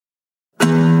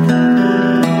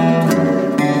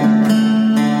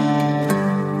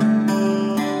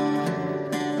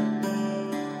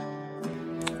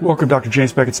Welcome, Dr.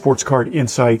 James Beckett, Sports Card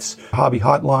Insights Hobby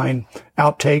Hotline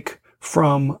outtake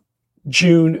from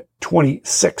June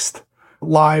 26th.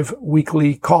 Live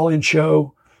weekly call-in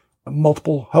show,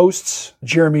 multiple hosts,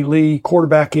 Jeremy Lee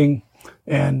quarterbacking,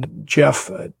 and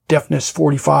Jeff, Deafness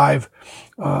 45,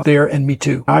 there, and me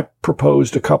too. I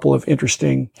proposed a couple of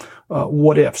interesting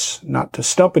what ifs, not to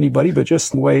stump anybody, but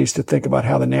just ways to think about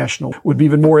how the National would be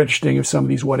even more interesting if some of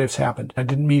these what ifs happened. I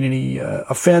didn't mean any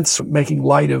offense making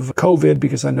light of COVID,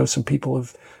 because I know some people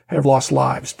have lost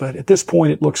lives. But at this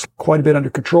point, it looks quite a bit under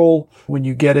control. When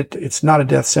you get it, it's not a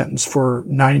death sentence for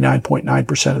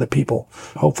 99.9% of the people.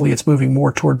 Hopefully it's moving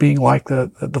more toward being like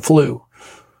the flu.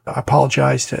 I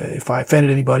apologize if I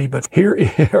offended anybody, but here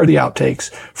are the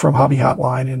outtakes from Hobby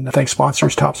Hotline. And thanks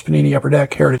sponsors, Topps Panini, Upper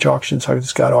Deck, Heritage Auctions, Huggins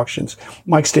Scott Auctions,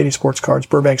 Mike Stadium Sports Cards,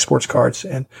 Burbank Sports Cards,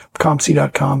 and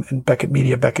ComC.com, and Beckett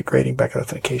Media, Beckett Grading, Beckett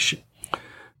Authentication.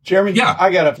 Jeremy, yeah. I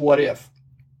got a what if.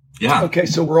 Yeah. Okay,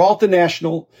 so we're all at the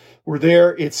National. We're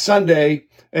there. It's Sunday,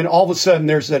 and all of a sudden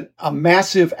there's a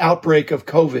massive outbreak of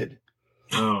COVID.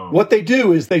 Oh. What they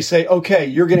do is they say, okay,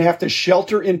 you're going to have to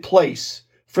shelter in place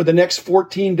for the next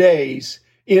 14 days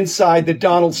inside the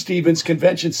Donald Stevens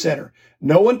Convention Center.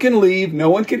 No one can leave. No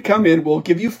one can come in. We'll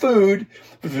give you food.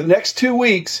 But for the next 2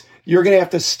 weeks, you're going to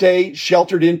have to stay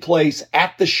sheltered in place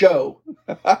at the show.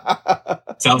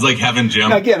 Sounds like heaven, Jim.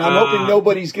 Now, again, I'm hoping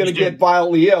nobody's going to get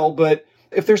violently ill, but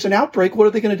if there's an outbreak, what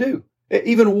are they going to do?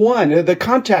 Even one, the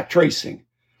contact tracing.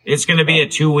 It's going to be a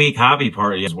 2-week hobby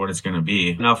party is what it's going to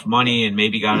be. Enough money and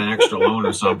maybe got an extra loan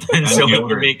or something so we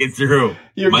can make it through.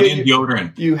 Money and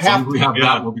deodorant. You have we have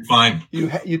that, we'll be fine.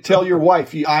 You tell your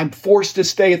wife, I'm forced to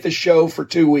stay at the show for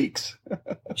 2 weeks.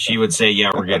 She would say,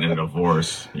 yeah, we're getting a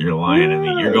divorce. You're lying to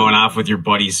me. You're going off with your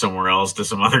buddies somewhere else to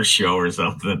some other show or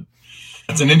something.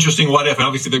 It's an interesting what if, and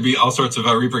obviously there'd be all sorts of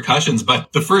repercussions.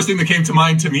 But the first thing that came to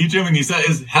mind to me, Jim, when you said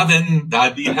is heaven,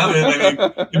 that'd be heaven.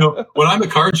 I mean, when I'm at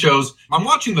card shows, I'm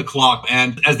watching the clock,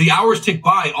 and as the hours tick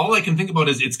by, all I can think about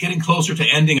is it's getting closer to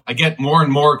ending. I get more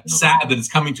and more sad that it's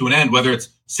coming to an end, whether it's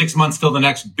 6 months till the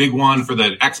next big one for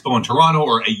the Expo in Toronto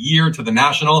or a year to the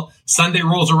National. Sunday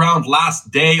rolls around,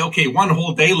 last day. Okay, one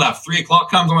whole day left. 3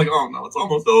 o'clock comes. I'm like, oh no, it's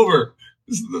almost over.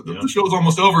 The show's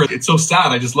almost over. It's so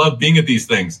sad. I just love being at these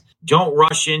things. Don't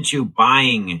rush into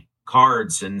buying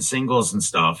cards and singles and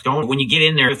stuff. When you get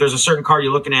in there, if there's a certain card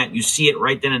you're looking at and you see it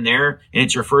right then and there and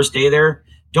it's your first day there,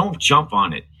 don't jump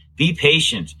on it. Be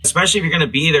patient, especially if you're going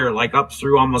to be there like up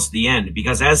through almost the end,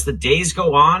 because as the days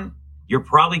go on, you're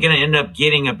probably going to end up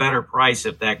getting a better price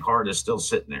if that card is still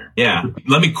sitting there. Yeah.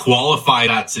 Let me qualify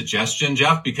that suggestion,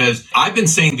 Jeff, because I've been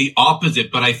saying the opposite,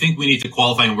 but I think we need to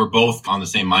qualify, and we're both on the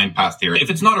same mind path here. If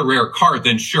it's not a rare card,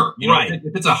 then sure.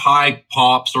 If it's a high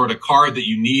pop sort of card that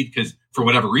you need because for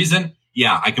whatever reason,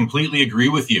 yeah, I completely agree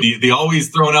with you. They always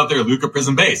throw it out there, Luka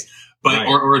Prism base, but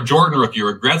or a Jordan rookie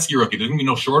or a Gretzky rookie. There's going to be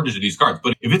no shortage of these cards.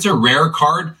 But if it's a rare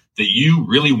card that you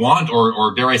really want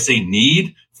or dare I say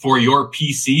need for your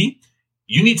PC,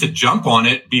 you need to jump on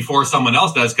it before someone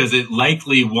else does, because it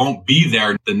likely won't be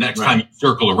there the next time you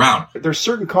circle around. There's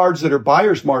certain cards that are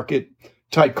buyer's market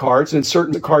type cards and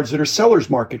certain cards that are seller's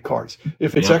market cards.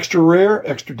 If it's extra rare,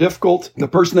 extra difficult, the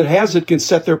person that has it can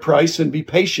set their price and be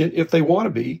patient if they want to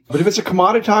be. But if it's a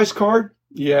commoditized card,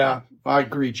 yeah, I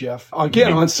agree, Jeff.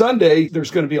 Again, on Sunday,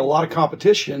 there's going to be a lot of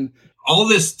competition. All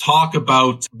this talk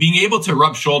about being able to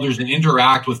rub shoulders and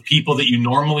interact with people that you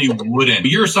normally wouldn't.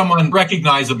 You're someone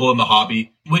recognizable in the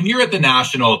hobby. When you're at the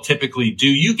National, typically, do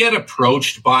you get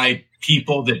approached by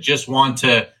people that just want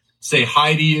to say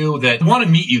hi to you, that want to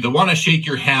meet you, that want to shake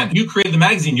your hand? You created the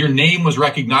magazine. Your name was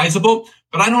recognizable,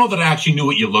 but I don't know that I actually knew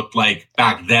what you looked like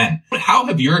back then. How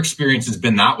have your experiences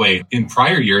been that way in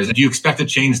prior years? Do you expect to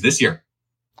change this year?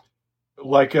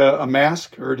 Like a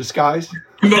mask or a disguise?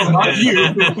 No, not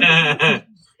you.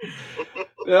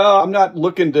 No, I'm not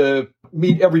looking to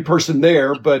meet every person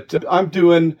there, but I'm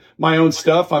doing my own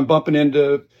stuff. I'm bumping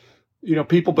into,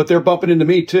 people, but they're bumping into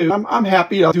me too. I'm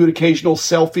happy. I'll do an occasional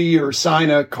selfie or sign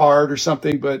a card or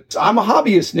something, but I'm a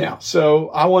hobbyist now. So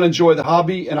I want to enjoy the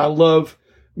hobby, and I love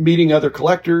meeting other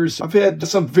collectors. I've had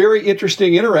some very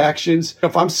interesting interactions.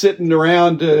 If I'm sitting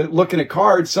around looking at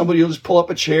cards, somebody will just pull up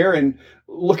a chair and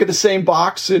look at the same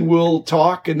box, and we'll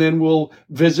talk, and then we'll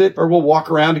visit, or we'll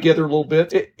walk around together a little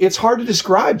bit. It's hard to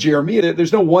describe, Jeremy.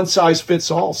 There's no one size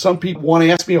fits all. Some people want to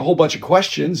ask me a whole bunch of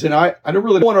questions, and I don't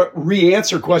really want to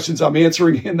re-answer questions I'm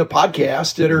answering in the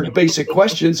podcast that are basic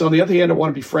questions. On the other hand, I want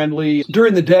to be friendly.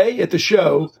 During the day at the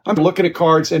show, I'm looking at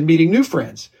cards and meeting new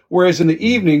friends. Whereas in the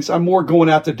evenings, I'm more going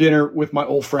out to dinner with my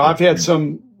old friends. I've had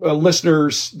some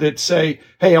listeners that say,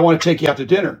 hey, I want to take you out to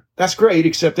dinner. That's great,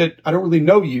 except that I don't really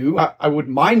know you. I would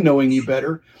mind knowing you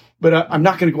better, but I'm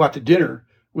not going to go out to dinner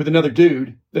with another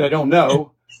dude that I don't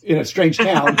know in a strange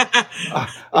town,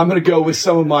 I'm going to go with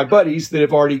some of my buddies that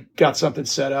have already got something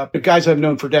set up, the guys I've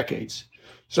known for decades.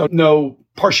 So no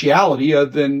partiality other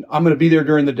than I'm going to be there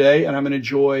during the day and I'm going to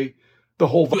enjoy the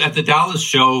whole. At the Dallas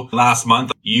show last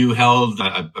month, you held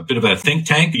a bit of a think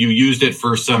tank. You used it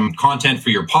for some content for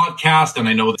your podcast. And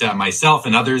I know that myself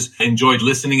and others enjoyed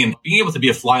listening and being able to be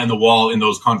a fly on the wall in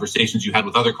those conversations you had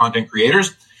with other content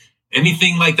creators.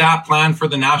 Anything like that planned for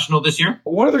the National this year?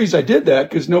 One of the reasons I did that,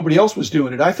 because nobody else was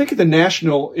doing it. I think at the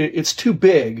National, it's too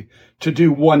big to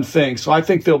do one thing. So I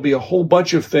think there'll be a whole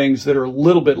bunch of things that are a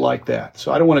little bit like that.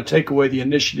 So I don't want to take away the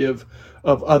initiative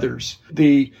of others.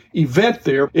 The event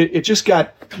there, it just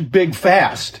got big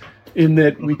fast in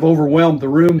that we've overwhelmed the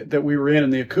room that we were in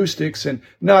and the acoustics, and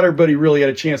not everybody really had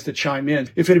a chance to chime in.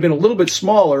 If it had been a little bit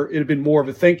smaller, it had been more of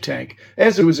a think tank.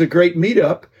 As it was a great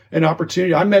meetup, an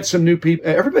opportunity. I met some new people.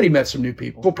 Everybody met some new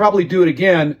people. We'll probably do it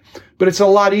again, but it's a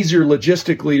lot easier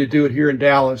logistically to do it here in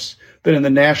Dallas than in the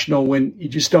National when you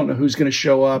just don't know who's going to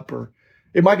show up, or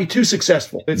it might be too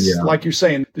successful. It's like you're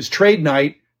saying, this trade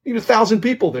night, 1,000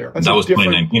 people there. That's a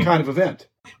different kind of event.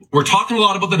 We're talking a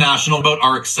lot about the National, about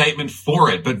our excitement for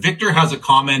it, but Victor has a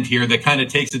comment here that kind of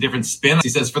takes a different spin. He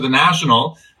says, for the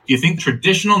National, do you think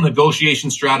traditional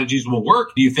negotiation strategies will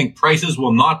work? Do you think prices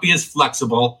will not be as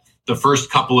flexible the first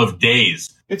couple of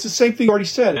days? It's the same thing you already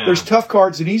said. Yeah. There's tough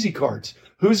cards and easy cards.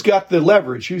 Who's got the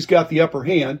leverage? Who's got the upper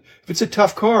hand? If it's a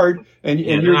tough card and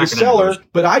you're the seller,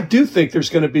 but I do think there's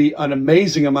going to be an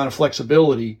amazing amount of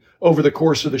flexibility over the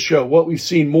course of the show. What we've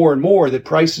seen more and more, that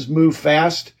prices move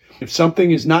fast. If something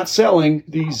is not selling,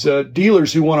 these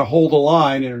dealers who want to hold the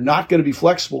line and are not going to be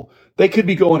flexible, they could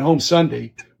be going home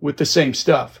Sunday with the same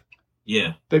stuff.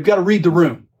 Yeah. They've got to read the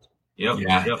room. Yep.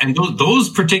 And those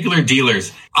particular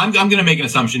dealers, I'm going to make an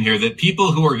assumption here that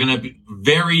people who are going to be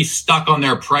very stuck on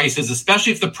their prices,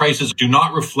 especially if the prices do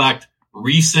not reflect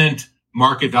recent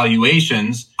market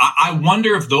valuations, I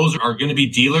wonder if those are going to be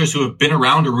dealers who have been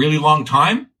around a really long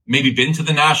time, maybe been to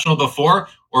the National before,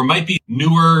 or might be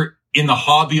newer in the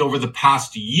hobby over the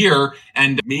past year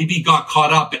and maybe got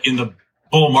caught up in the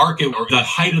bull market or the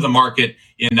height of the market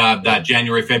in that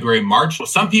January, February, March.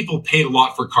 Some people paid a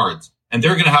lot for cards, and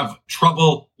they're going to have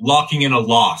trouble locking in a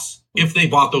loss if they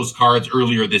bought those cards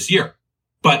earlier this year.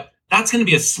 But that's going to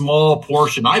be a small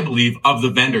portion, I believe, of the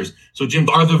vendors. So, Jim,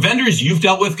 are the vendors you've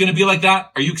dealt with going to be like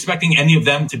that? Are you expecting any of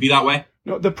them to be that way?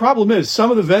 No, the problem is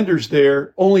some of the vendors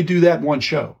there only do that one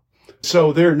show.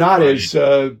 So they're not as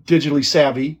digitally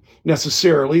savvy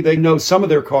necessarily. They know some of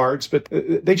their cards, but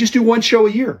they just do one show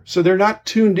a year. So they're not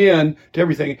tuned in to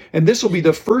everything. And this will be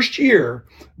the first year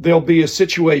there'll be a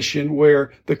situation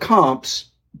where the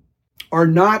comps are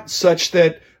not such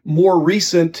that more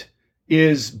recent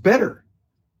is better.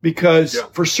 Because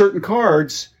for certain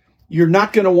cards, you're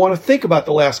not going to want to think about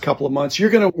the last couple of months.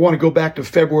 You're going to want to go back to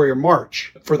February or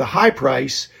March for the high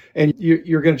price, and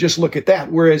you're going to just look at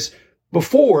that. Whereas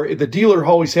before, the dealer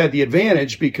always had the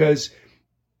advantage because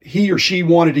he or she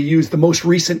wanted to use the most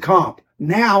recent comp.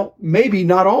 Now, maybe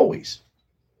not always.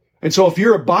 And so if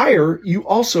you're a buyer, you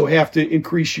also have to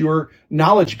increase your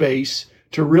knowledge base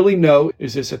to really know,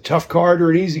 is this a tough card or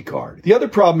an easy card? The other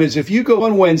problem is if you go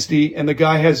on Wednesday and the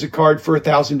guy has a card for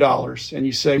 $1,000 and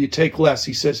you say, you take less,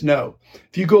 he says no.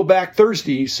 If you go back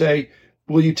Thursday, you say,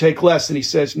 will you take less? And he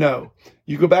says no.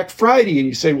 You go back Friday and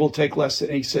you say, we'll take less,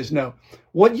 and he says no.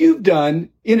 What you've done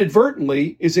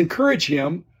inadvertently is encourage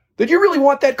him that you really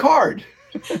want that card.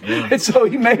 Yeah. And so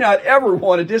he may not ever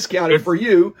want to discount it for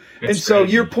you. And so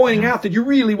crazy. You're pointing out that you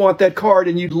really want that card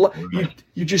and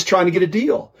you're just trying to get a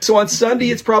deal. So on Sunday,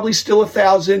 it's probably still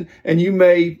 $1,000 and you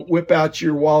may whip out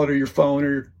your wallet or your phone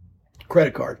or your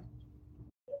credit card.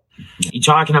 You're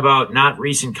talking about not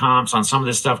recent comps on some of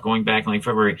this stuff going back in like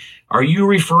February. Are you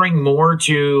referring more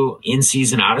to in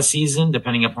season, out of season,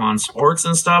 depending upon sports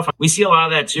and stuff? We see a lot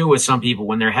of that too with some people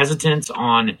when they're hesitant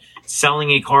on selling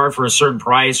a card for a certain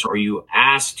price, or you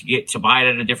ask to buy it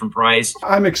at a different price.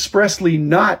 I'm expressly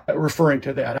not referring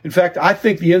to that. In fact, I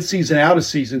think the in season, out of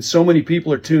season, so many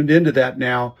people are tuned into that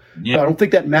now. Yeah. I don't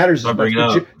think that matters as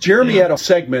much. Jeremy had a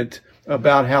segment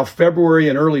about how February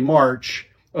and early March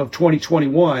of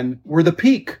 2021 were the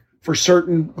peak for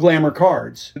certain glamour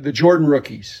cards. The Jordan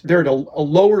rookies, they're at a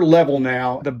lower level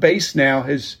now. The base now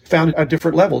has found a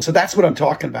different level. So that's what I'm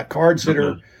talking about. Cards that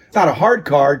are, it's not a hard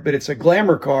card, but it's a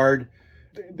glamour card.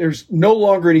 There's no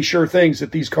longer any sure things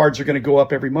that these cards are going to go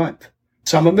up every month.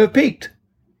 Some of them have peaked.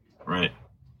 Right.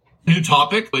 New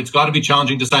topic. It's got to be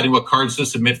challenging deciding what cards to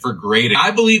submit for grading.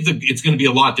 I believe that it's going to be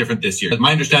a lot different this year.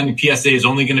 My understanding, PSA is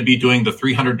only going to be doing the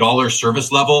 $300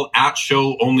 service level at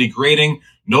show only grading.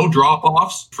 no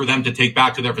drop-offs for them to take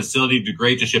back to their facility, to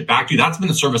grade, to ship back to you. That's been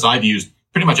the service I've used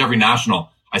pretty much every national.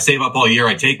 I save up all year.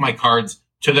 I take my cards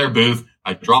to their booth.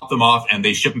 I drop them off and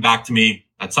they ship them back to me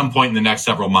at some point in the next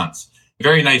several months.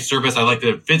 Very nice service. I like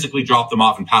to physically drop them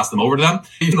off and pass them over to them.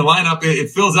 Even the lineup, it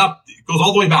fills up. It goes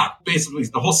all the way back, basically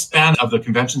the whole span of the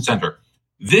convention center.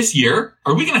 This year,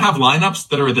 are we going to have lineups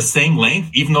that are the same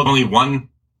length, even though only one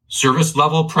service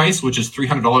level price, which is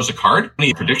 $300 a card?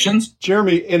 Any predictions?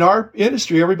 Jeremy, in our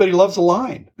industry, everybody loves a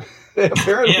line.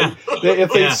 Apparently,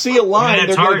 if they see a line,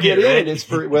 they're going to get in. It's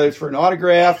for whether it's for an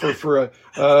autograph or for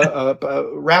a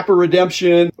wrapper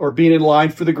redemption or being in line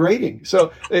for the grading.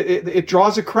 So it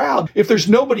draws a crowd. If there's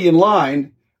nobody in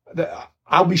line,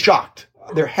 I'll be shocked.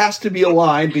 There has to be a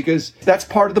line because that's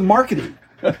part of the marketing.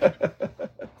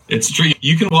 It's true.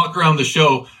 You can walk around the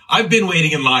show. I've been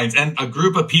waiting in lines, and a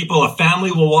group of people, a family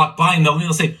will walk by and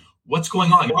they'll say, "What's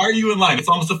going on? Why are you in line?" It's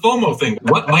almost a FOMO thing.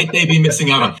 What might they be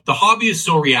missing out on? The hobby is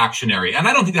so reactionary, and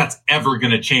I don't think that's ever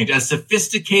going to change. As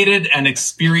sophisticated and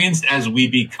experienced as we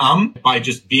become by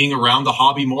just being around the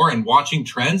hobby more and watching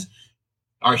trends,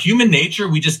 our human nature,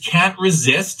 we just can't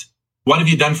resist "what have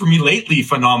you done for me lately"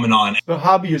 phenomenon. The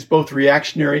hobby is both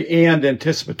reactionary and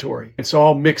anticipatory. It's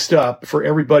all mixed up. For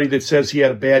everybody that says he had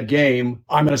a bad game,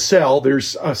 I'm going to sell.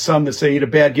 There's some that say he had a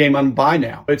bad game, I'm going to buy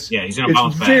now. It's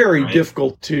very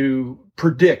difficult to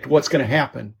predict what's going to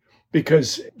happen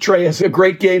because Trey has a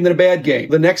great game than a bad game.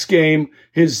 The next game,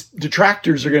 his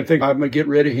detractors are going to think, I'm going to get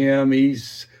rid of him.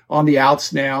 He's on the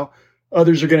outs now.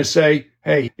 Others are going to say,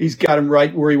 hey, he's got him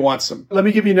right where he wants him. Let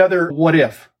me give you another what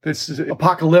if. This is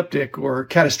apocalyptic or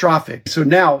catastrophic. So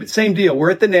now, same deal. We're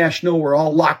at the National. We're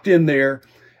all locked in there,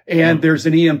 and there's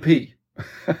an EMP.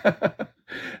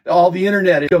 All the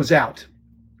internet goes out.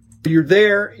 You're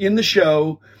there in the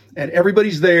show, and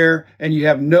everybody's there, and you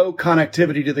have no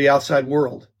connectivity to the outside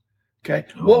world. Okay?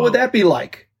 What would that be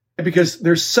like? Because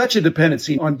there's such a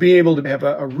dependency on being able to have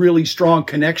a really strong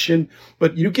connection.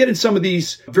 But you get in some of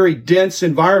these very dense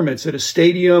environments at a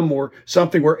stadium or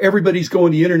something where everybody's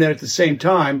going to the internet at the same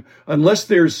time, unless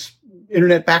there's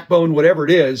internet backbone, whatever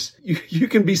it is, you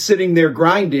can be sitting there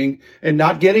grinding and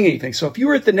not getting anything. So if you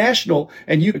were at the National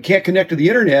and you can't connect to the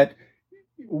internet,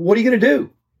 what are you going to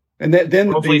do? And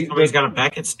then hopefully somebody's got a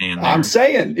Beckett stand there. I'm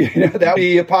saying, that would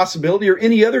be a possibility, or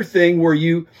any other thing where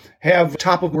you have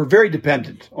we're very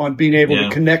dependent on being able to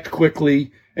connect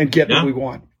quickly and get what we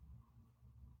want.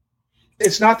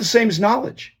 It's not the same as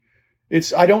knowledge.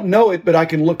 I don't know it, but I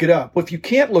can look it up. If you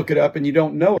can't look it up and you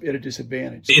don't know it, at a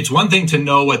disadvantage. It's one thing to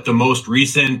know what the most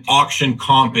recent auction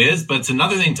comp is, but it's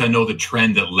another thing to know the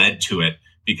trend that led to it,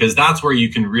 because that's where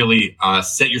you can really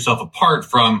set yourself apart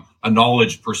from a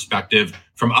knowledge perspective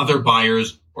from other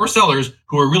buyers or sellers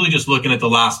who are really just looking at the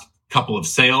last couple of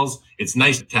sales. It's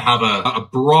nice to have a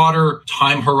broader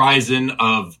time horizon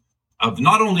of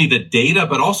not only the data,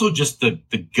 but also just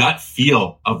the gut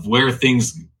feel of where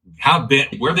things have been,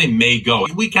 where they may go.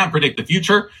 We can't predict the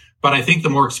future, but I think the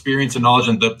more experience and knowledge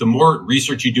and the more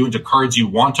research you do into cards you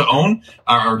want to own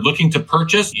are looking to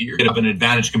purchase, you're going to have an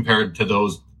advantage compared to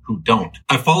those who don't.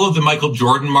 I follow the Michael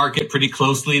Jordan market pretty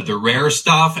closely, the rare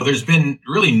stuff. There's been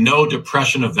really no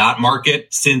depression of that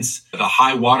market since the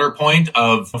high water point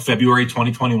of February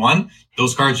 2021.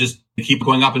 Those cards just keep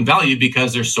going up in value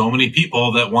because there's so many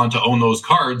people that want to own those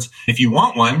cards. If you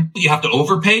want one, you have to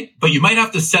overpay, but you might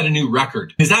have to set a new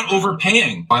record. Is that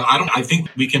overpaying? I think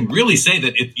we can really say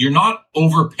that you're not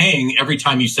overpaying every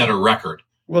time you set a record.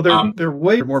 Well, they're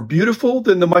way more beautiful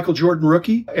than the Michael Jordan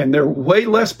rookie, and they're way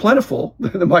less plentiful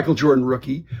than the Michael Jordan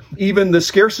rookie. Even the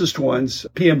scarcest ones,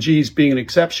 PMGs being an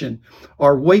exception,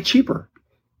 are way cheaper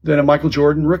than a Michael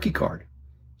Jordan rookie card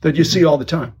that you see all the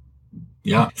time.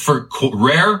 Yeah. For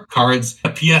rare cards,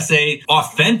 a PSA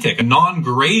authentic, a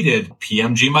non-graded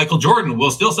PMG Michael Jordan will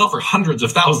still sell for hundreds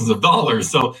of thousands of dollars.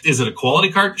 So is it a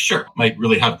quality card? Sure. Might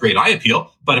really have great eye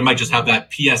appeal, but it might just have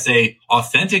that PSA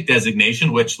authentic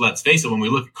designation, which, let's face it, when we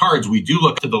look at cards, we do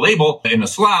look to the label in a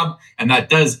slab, and that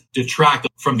does detract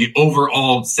from the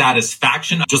overall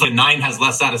satisfaction. Just like 9 has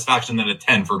less satisfaction than a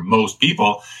 10 for most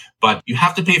people, but you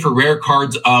have to pay for rare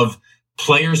cards of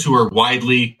players who are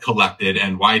widely collected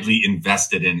and widely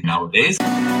invested in nowadays. The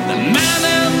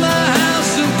man in the